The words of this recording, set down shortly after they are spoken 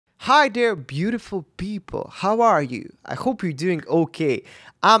Hi there, beautiful people. How are you? I hope you're doing okay.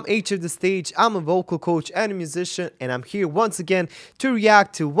 I'm H of the Stage. I'm a vocal coach and a musician, and I'm here once again to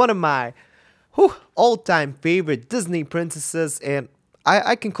react to one of my all-time favorite Disney princesses, and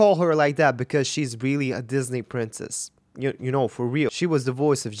I can call her like that because she's really a Disney princess. You know, for real. She was the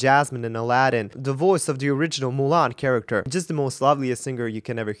voice of Jasmine in Aladdin, the voice of the original Mulan character, just the most loveliest singer you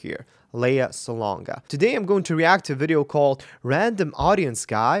can ever hear, Lea Salonga. Today I'm going to react to a video called Random Audience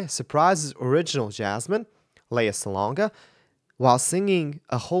Guy Surprises Original Jasmine, Lea Salonga, while singing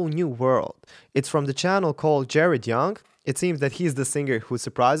A Whole New World. It's from the channel called Jared Young. It seems that he's the singer who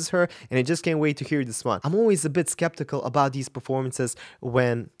surprises her, and I just can't wait to hear this one. I'm always a bit skeptical about these performances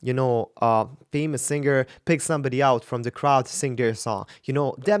when, you know, a famous singer picks somebody out from the crowd to sing their song. You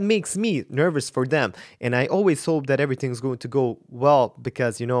know, that makes me nervous for them, and I always hope that everything's going to go well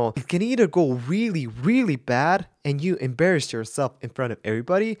because, you know, it can either go really, really bad and you embarrass yourself in front of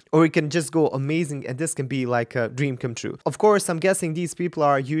everybody, or it can just go amazing and this can be like a dream come true. Of course, I'm guessing these people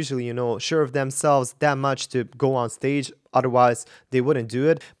are usually, you know, sure of themselves that much to go on stage, otherwise they wouldn't do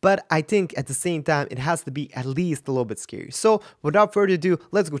it. But I think at the same time, it has to be at least a little bit scary. So without further ado,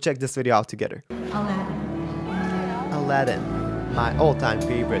 let's go check this video out together. Aladdin. Aladdin, my all-time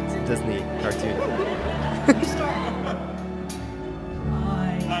favorite Disney cartoon.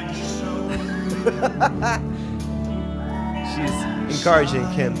 She's encouraging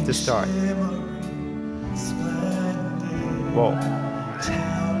him to start. Whoa.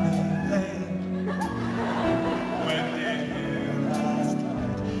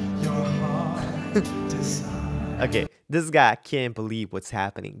 Okay, this guy can't believe what's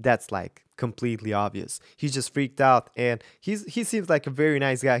happening. That's like completely obvious. He's just freaked out, and he seems like a very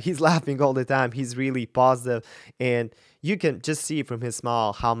nice guy. He's laughing all the time. He's really positive, and you can just see from his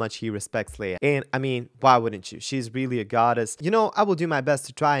smile how much he respects Lea. And I mean, why wouldn't you? She's really a goddess. You know, I will do my best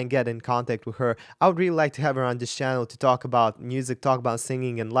to try and get in contact with her. I would really like to have her on this channel to talk about music, talk about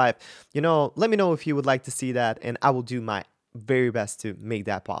singing and life. You know, let me know if you would like to see that, and I will do my very best to make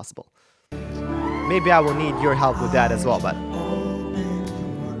that possible. Maybe I will need your help with that as well, but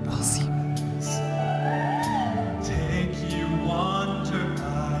we'll see.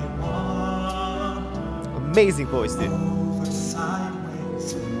 Amazing voice, dude.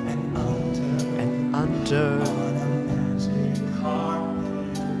 And under.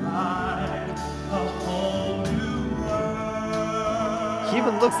 He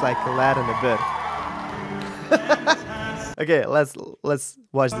even looks like Aladdin a bit. Okay, let's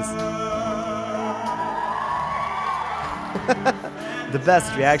watch this. The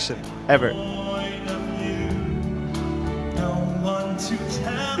best reaction ever.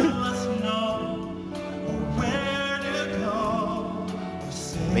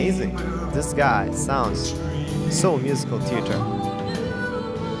 Amazing. This guy sounds so musical theater.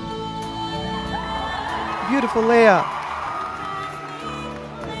 Beautiful Lea.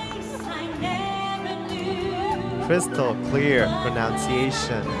 Crystal clear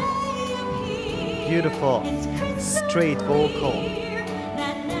pronunciation. Beautiful, straight vocal.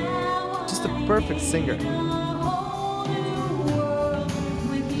 Just a perfect singer.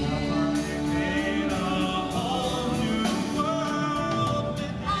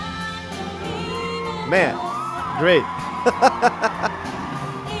 Man, great.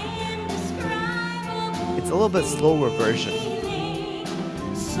 It's a little bit slower version.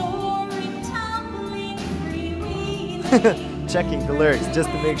 Checking the lyrics just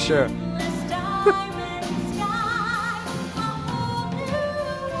to make sure.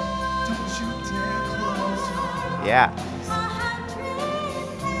 Yeah.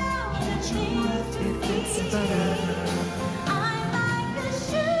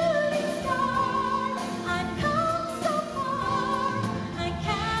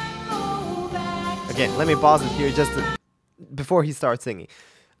 Again, let me pause it here just before he starts singing.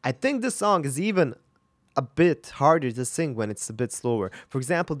 I think this song is even a bit harder to sing when it's a bit slower. For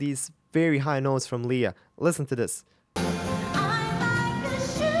example, these very high notes from Lea. Listen to this.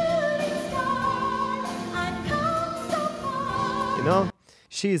 You know,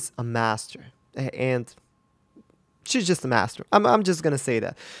 she's a master, and she's just a master. I'm just gonna say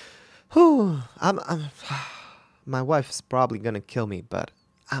that. Whew, my wife's probably gonna kill me, but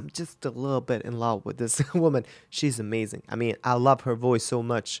I'm just a little bit in love with this woman. She's amazing. I mean, I love her voice so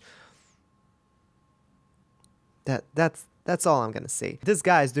much. That's That's all I'm gonna say. This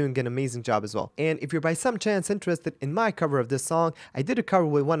guy is doing an amazing job as well. And if you're by some chance interested in my cover of this song, I did a cover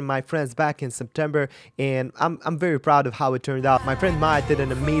with one of my friends back in September, and I'm very proud of how it turned out. My friend Maya did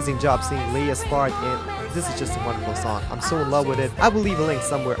an amazing job singing Lea's part, and this is just a wonderful song. I'm so in love with it. I will leave a link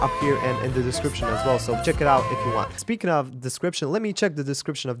somewhere up here and in the description as well, so check it out if you want. Speaking of description, let me check the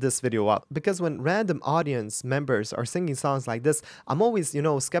description of this video out, because when random audience members are singing songs like this, I'm always,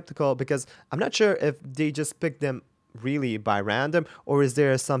 skeptical, because I'm not sure if they just picked them really by random, or is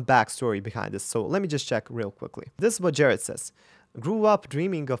there some backstory behind this. So let me just check real quickly. This is what Jared says. Grew up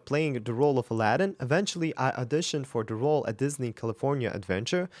dreaming of playing the role of Aladdin. Eventually I auditioned for the role at Disney California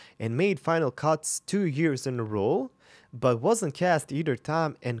Adventure and made final cuts 2 years in a row, but wasn't cast either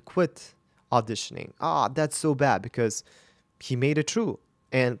time and quit auditioning. That's so bad, because he made it through,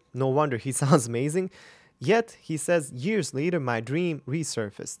 and no wonder he sounds amazing. Yet, he says, years later, my dream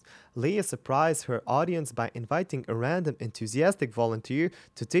resurfaced. Lea surprised her audience by inviting a random enthusiastic volunteer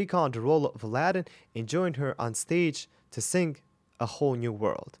to take on the role of Aladdin and joined her on stage to sing A Whole New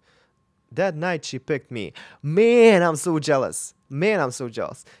World. That night, she picked me. Man, I'm so jealous. Man, I'm so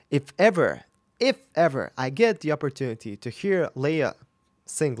jealous. If ever I get the opportunity to hear Lea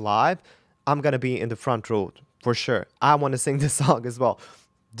sing live, I'm gonna be in the front row for sure. I want to sing this song as well.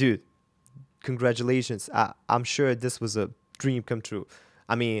 Dude, congratulations. I'm sure this was a dream come true.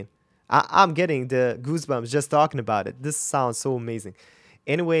 I mean, I'm getting the goosebumps just talking about it. This sounds so amazing.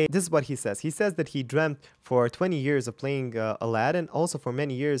 Anyway, this is what he says. He says that he dreamt for 20 years of playing Aladdin, also for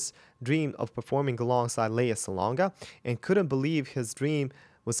many years dreamed of performing alongside Lea Salonga, and couldn't believe his dream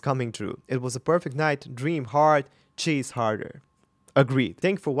was coming true. It was a perfect night. Dream hard, chase harder. Agreed.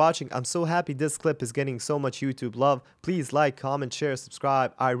 Thank you for watching. I'm so happy this clip is getting so much YouTube love. Please like, comment, share,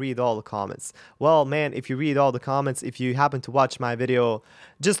 subscribe. I read all the comments. Well, man, if you read all the comments, if you happen to watch my video,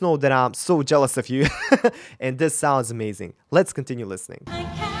 just know that I'm so jealous of you. And this sounds amazing. Let's continue listening.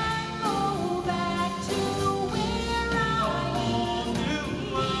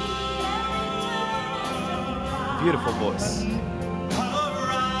 Beautiful voice.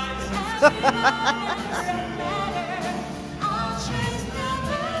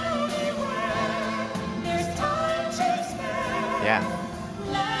 Yeah.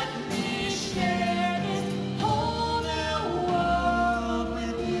 Let me share this whole new world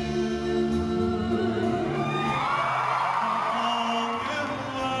with you. A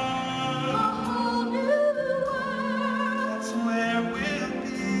whole new world. That's where we'll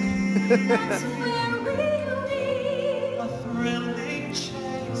be. That's where we'll be. A thrilling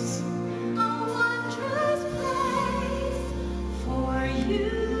chase. A wondrous place for you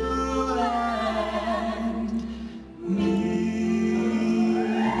and me.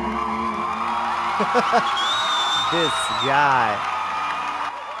 This guy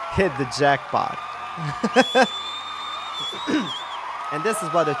hit the jackpot. And this is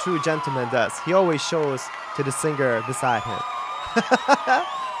what a true gentleman does. He always shows to the singer beside him.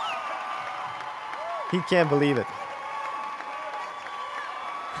 He can't believe it.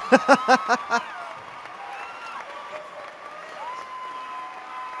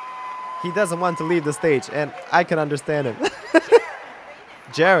 He doesn't want to leave the stage, and I can understand him.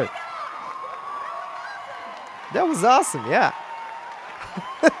 Jared. That was awesome, yeah.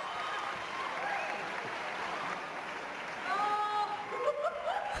 You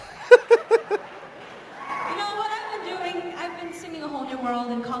know what I've been doing? I've been singing A Whole New World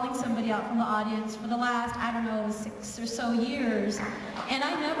and calling somebody out from the audience for the last, I don't know, 6 or so years. And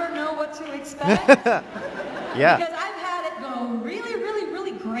I never know what to expect. Yeah. Because I've had it go really, really,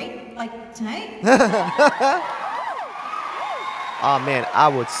 really great, like tonight. Oh man, I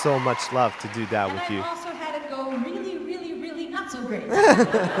would so much love to do that with you. I've also had it go really, really, really not so great.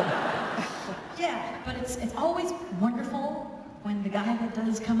 Yeah, but it's always wonderful when the guy that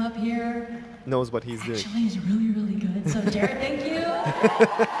does come up here Knows what he's doing. actually is really, really good. So Jared, thank you.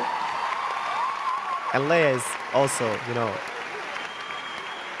 And Lea is also,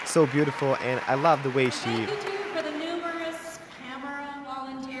 so beautiful, and I love the way she... Thank you too for the numerous camera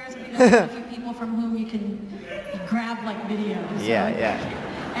volunteers. We know a few people from whom you can grab like videos. So. Yeah, yeah.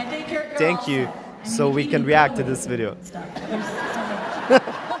 And I think you're Thank all you. set. I So mean, we you can can't react even to this go away video. and stuff. There's so much.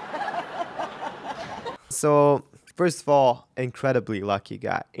 So, first of all, incredibly lucky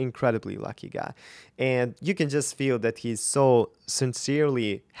guy. Incredibly lucky guy. And you can just feel that he's so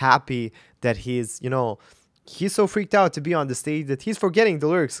sincerely happy that he's, he's so freaked out to be on the stage that he's forgetting the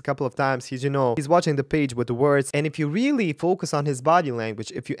lyrics a couple of times. He's watching the page with the words. And if you really focus on his body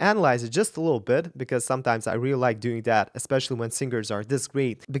language, if you analyze it just a little bit, because sometimes I really like doing that, especially when singers are this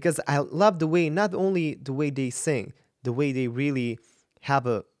great, because I love the way, not only the way they sing, the way they really have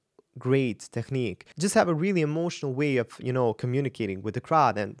a great technique. Just have a really emotional way of, communicating with the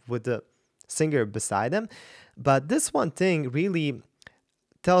crowd and with the singer beside them. But this one thing really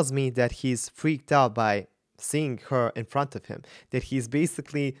tells me that he's freaked out by seeing her in front of him, that he's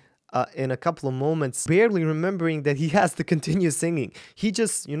basically in a couple of moments barely remembering that he has to continue singing. He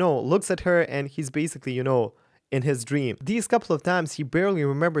just, looks at her and he's basically, in his dream. These couple of times he barely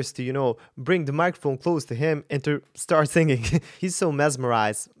remembers to, bring the microphone close to him and to start singing. He's so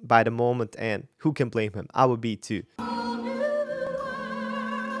mesmerized by the moment, and who can blame him? I would be too.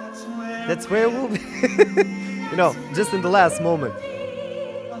 That's where we'll be. Just in the last moment.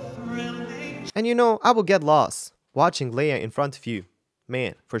 And I will get lost watching Lea in front of you.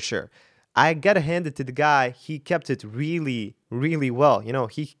 Man, for sure. I gotta hand it to the guy. He kept it really, really well.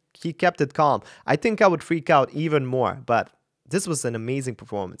 He kept it calm. I think I would freak out even more, but this was an amazing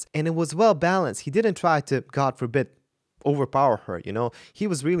performance. And it was well balanced. He didn't try to, God forbid, overpower her, He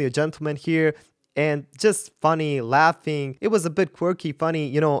was really a gentleman here and just funny, laughing. It was a bit quirky,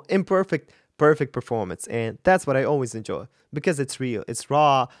 funny, imperfect, perfect performance. And that's what I always enjoy because it's real, it's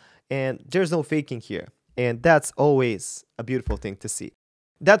raw, and there's no faking here. And that's always a beautiful thing to see.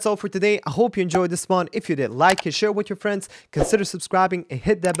 That's all for today. I hope you enjoyed this one. If you did, like it, share with your friends, consider subscribing, and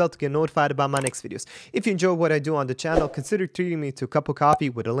hit that bell to get notified about my next videos. If you enjoy what I do on the channel, consider treating me to a cup of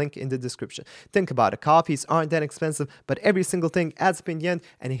coffee with a link in the description. Think about it, coffees aren't that expensive, but every single thing adds up in the end,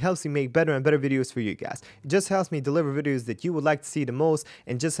 and it helps me make better and better videos for you guys. It just helps me deliver videos that you would like to see the most,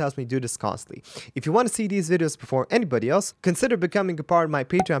 and just helps me do this constantly. If you want to see these videos before anybody else, consider becoming a part of my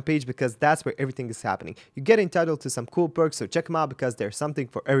Patreon page because that's where everything is happening. You get entitled to some cool perks, so check them out because there's something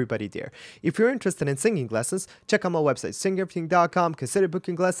for everybody there. If you're interested in singing lessons, check out my website singereverything.com, consider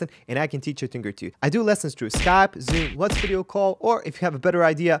booking a lesson, and I can teach you a thing or two. I do lessons through Skype, Zoom, WhatsApp video call, or if you have a better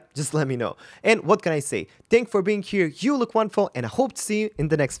idea, just let me know. And what can I say? Thanks for being here. You look wonderful, and I hope to see you in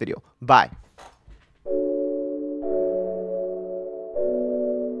the next video. Bye.